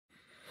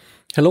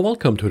Hello,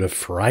 welcome to the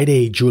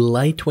Friday,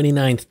 July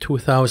 29th,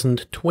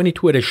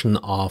 2022 edition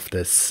of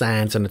the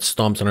SANS and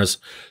Storm Center's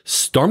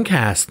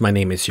Stormcast. My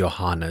name is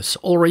Johannes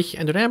Ulrich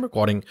and today I'm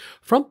recording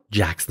from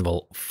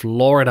Jacksonville,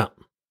 Florida.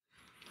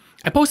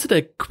 I posted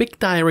a quick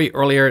diary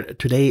earlier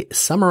today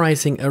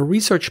summarizing a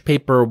research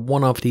paper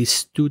one of the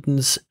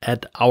students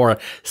at our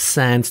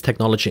SANS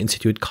Technology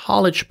Institute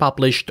College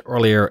published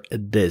earlier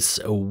this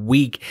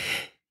week.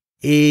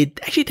 It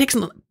actually takes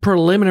a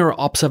preliminary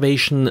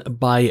observation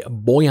by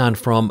Boyan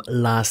from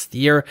last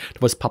year.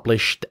 It was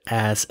published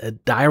as a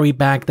diary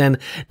back then.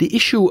 The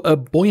issue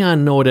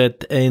Boyan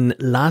noted in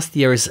last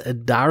year's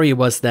diary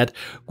was that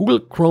Google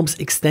Chrome's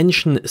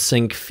extension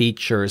sync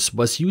features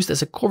was used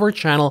as a covert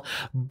channel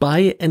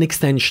by an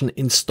extension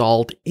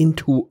installed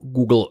into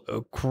Google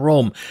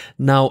Chrome.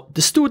 Now,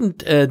 the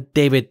student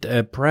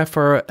David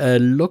Prefer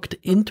looked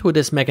into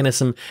this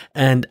mechanism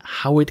and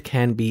how it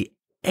can be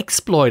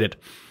exploited.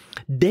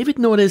 David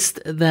noticed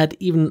that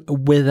even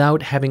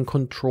without having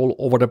control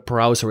over the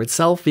browser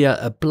itself via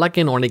a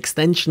plugin or an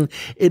extension,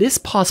 it is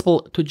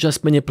possible to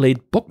just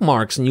manipulate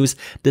bookmarks and use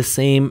the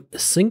same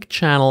sync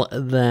channel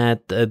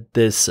that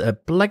this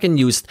plugin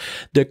used.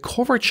 The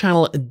covert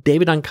channel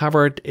David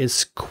uncovered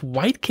is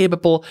quite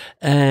capable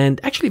and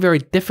actually very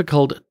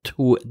difficult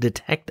to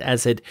detect,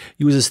 as it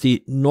uses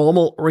the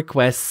normal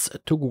requests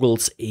to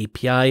Google's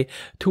API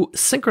to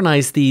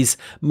synchronize these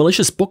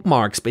malicious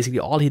bookmarks. Basically,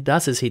 all he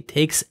does is he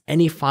takes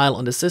any file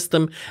on the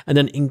system and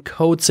then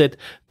encodes it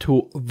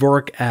to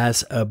work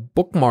as a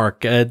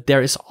bookmark.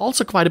 There is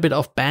also quite a bit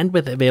of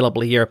bandwidth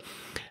available here.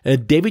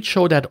 David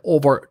showed that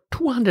over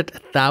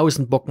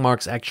 200,000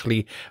 bookmarks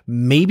actually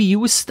may be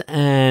used,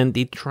 and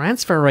the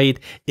transfer rate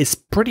is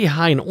pretty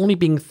high and only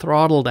being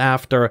throttled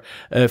after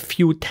a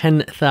few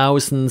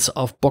 10,000s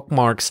of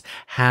bookmarks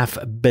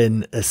have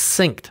been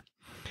synced.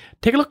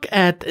 Take a look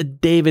at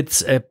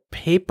David's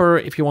paper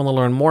if you want to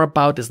learn more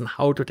about this and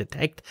how to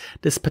detect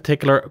this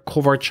particular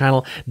covert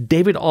channel.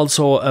 David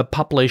also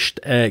published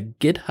a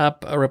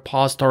GitHub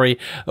repository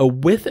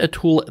with a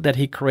tool that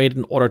he created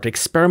in order to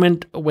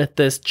experiment with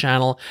this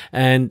channel.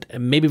 And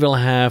maybe we'll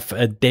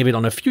have David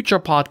on a future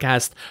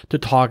podcast to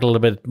talk a little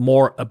bit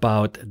more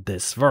about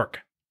this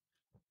work.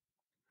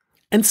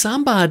 And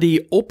Samba,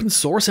 the open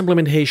source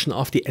implementation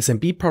of the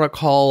SMB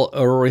protocol,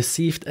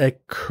 received a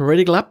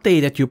critical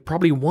update that you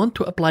probably want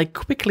to apply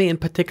quickly, in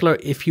particular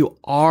if you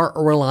are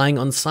relying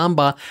on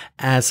Samba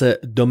as a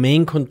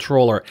domain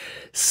controller.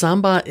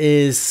 Samba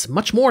is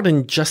much more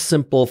than just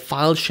simple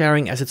file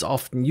sharing as it's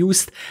often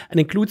used, and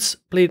includes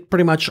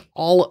pretty much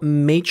all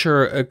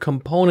major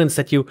components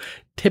that you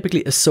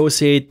typically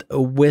associate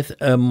with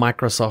a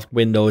Microsoft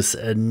Windows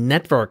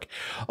network.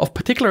 Of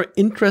particular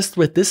interest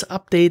with this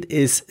update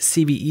is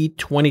CVE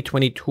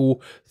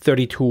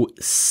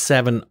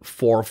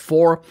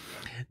 2022-32744.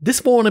 This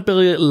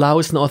vulnerability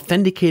allows an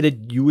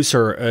authenticated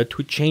user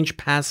to change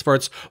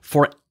passwords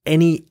for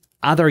any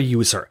other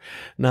user.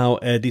 Now,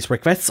 these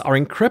requests are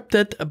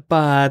encrypted,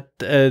 but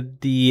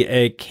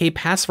the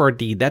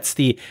kPasswordD, that's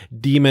the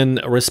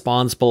daemon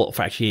responsible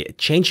for actually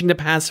changing the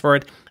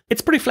password.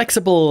 It's pretty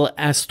flexible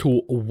as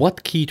to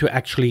what key to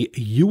actually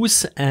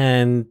use,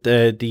 and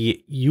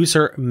the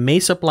user may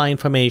supply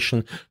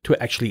information to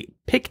actually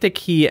pick the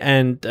key,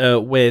 and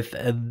with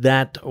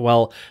that,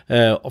 well,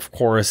 of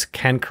course,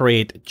 can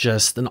create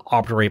just an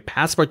arbitrary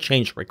password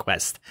change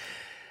request.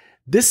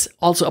 This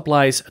also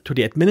applies to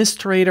the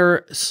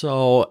administrator,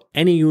 so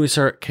any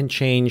user can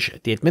change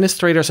the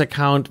administrator's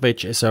account,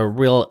 which is a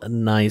real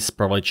nice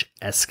privilege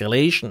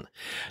escalation.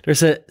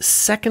 There's a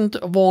second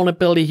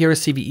vulnerability here,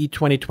 CVE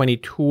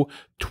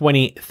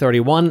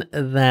 2022-2031,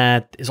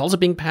 that is also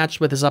being patched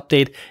with this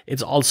update.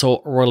 It's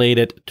also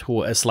related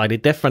to a slightly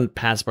different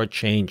password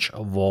change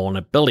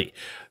vulnerability.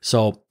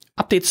 So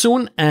update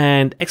soon,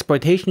 and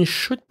exploitation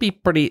should be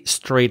pretty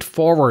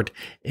straightforward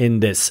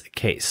in this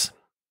case.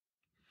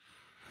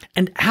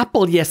 And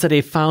Apple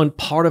yesterday found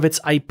part of its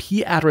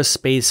IP address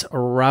space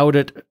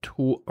routed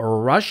to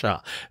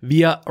Russia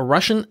via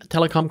Russian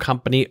telecom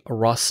company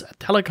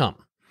Rostelecom.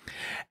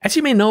 As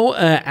you may know,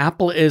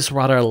 Apple is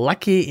rather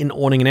lucky in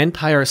owning an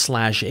entire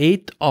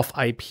 /8 of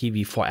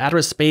IPv4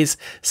 address space,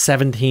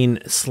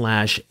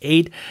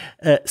 17/8.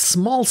 A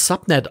small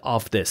subnet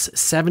of this,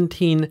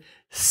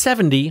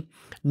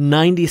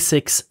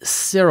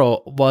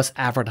 1770/96.0, was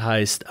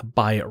advertised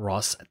by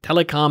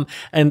Rostelecom,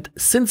 and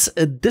since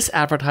this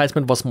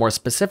advertisement was more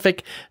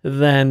specific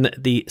than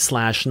the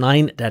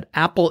 /9 that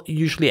Apple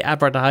usually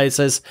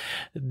advertises,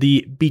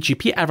 the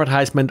BGP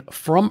advertisement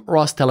from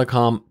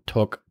Rostelecom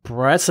took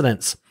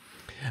precedence.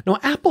 Now,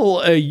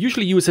 Apple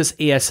usually uses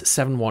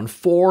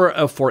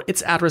AS714 for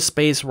its address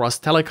space.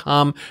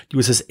 Rostelecom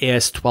uses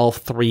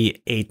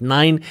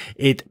AS12389.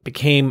 It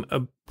became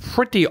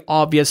pretty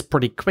obvious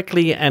pretty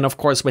quickly, and of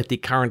course with the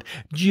current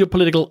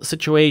geopolitical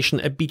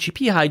situation, a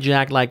BGP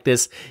hijack like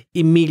this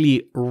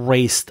immediately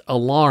raised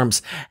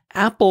alarms.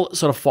 Apple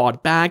sort of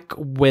fought back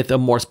with a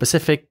more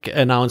specific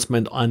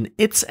announcement on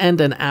its end,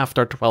 and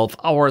after 12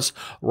 hours,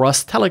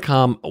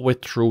 Rostelecom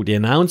withdrew the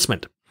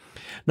announcement.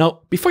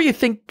 Now, before you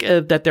think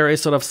that there is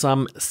sort of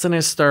some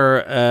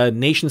sinister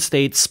nation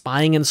state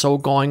spying and so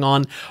going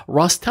on,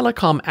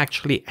 Rostelecom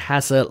actually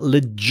has a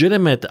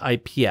legitimate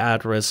IP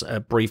address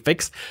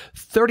prefix,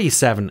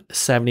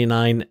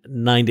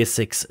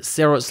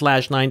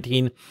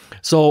 377996.0/19.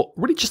 So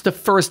really just the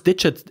first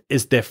digit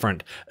is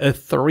different, a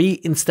 3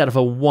 instead of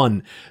a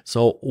 1.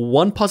 So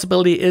one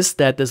possibility is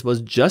that this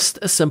was just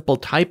a simple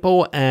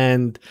typo,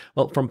 and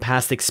well, from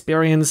past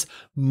experience,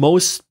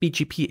 most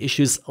BGP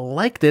issues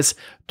like this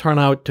turn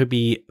out to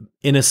be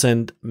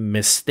innocent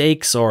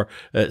mistakes or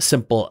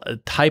simple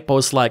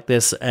typos like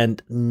this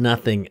and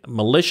nothing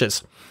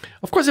malicious.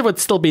 Of course, it would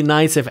still be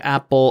nice if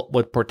Apple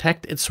would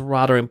protect its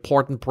rather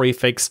important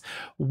prefix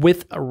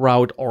with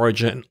route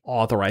origin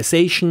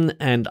authorization,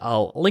 and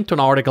I'll link to an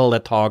article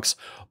that talks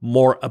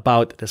more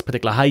about this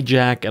particular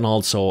hijack and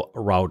also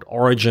route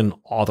origin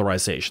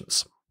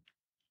authorizations.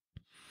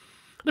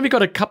 Then we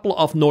got a couple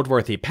of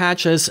noteworthy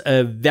patches.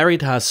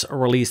 Veritas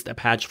released a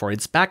patch for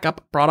its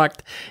backup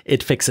product.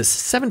 It fixes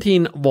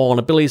 17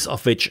 vulnerabilities,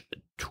 of which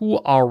 2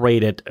 are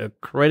rated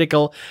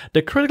critical.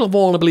 The critical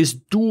vulnerabilities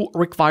do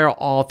require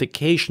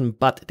authentication,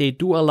 but they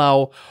do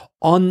allow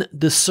on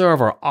the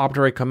server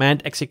arbitrary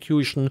command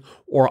execution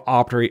or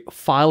arbitrary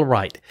file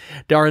write.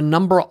 There are a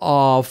number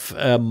of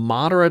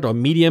moderate or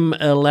medium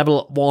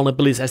level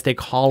vulnerabilities, as they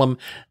call them,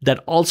 that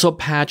also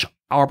patch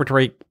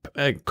arbitrary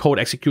code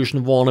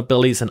execution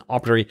vulnerabilities and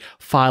arbitrary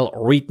file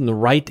read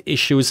and write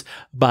issues,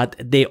 but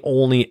they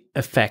only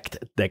affect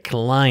the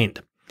client.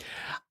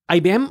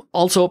 IBM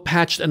also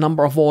patched a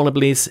number of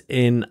vulnerabilities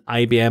in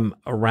IBM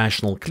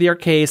Rational Clear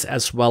Case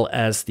as well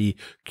as the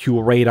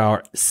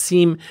QRadar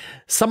seam.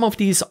 Some of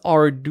these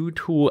are due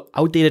to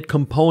outdated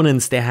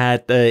components they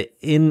had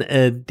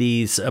in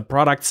these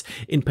products,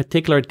 in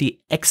particular the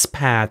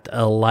expat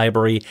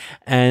library.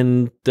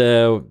 And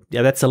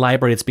that's a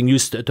library that's being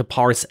used to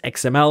parse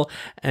XML,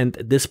 and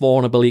this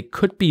vulnerability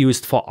could be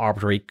used for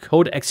arbitrary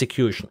code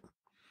execution.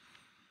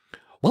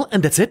 Well,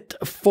 and that's it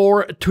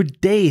for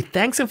today.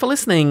 Thanks for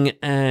listening.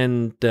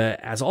 And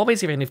as always,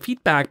 if you have any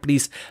feedback,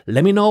 please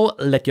let me know.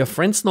 Let your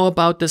friends know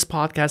about this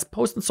podcast.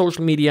 Post on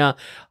social media.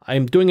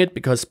 I'm doing it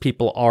because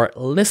people are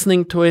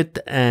listening to it.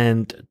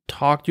 And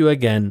talk to you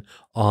again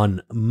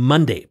on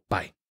Monday.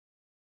 Bye.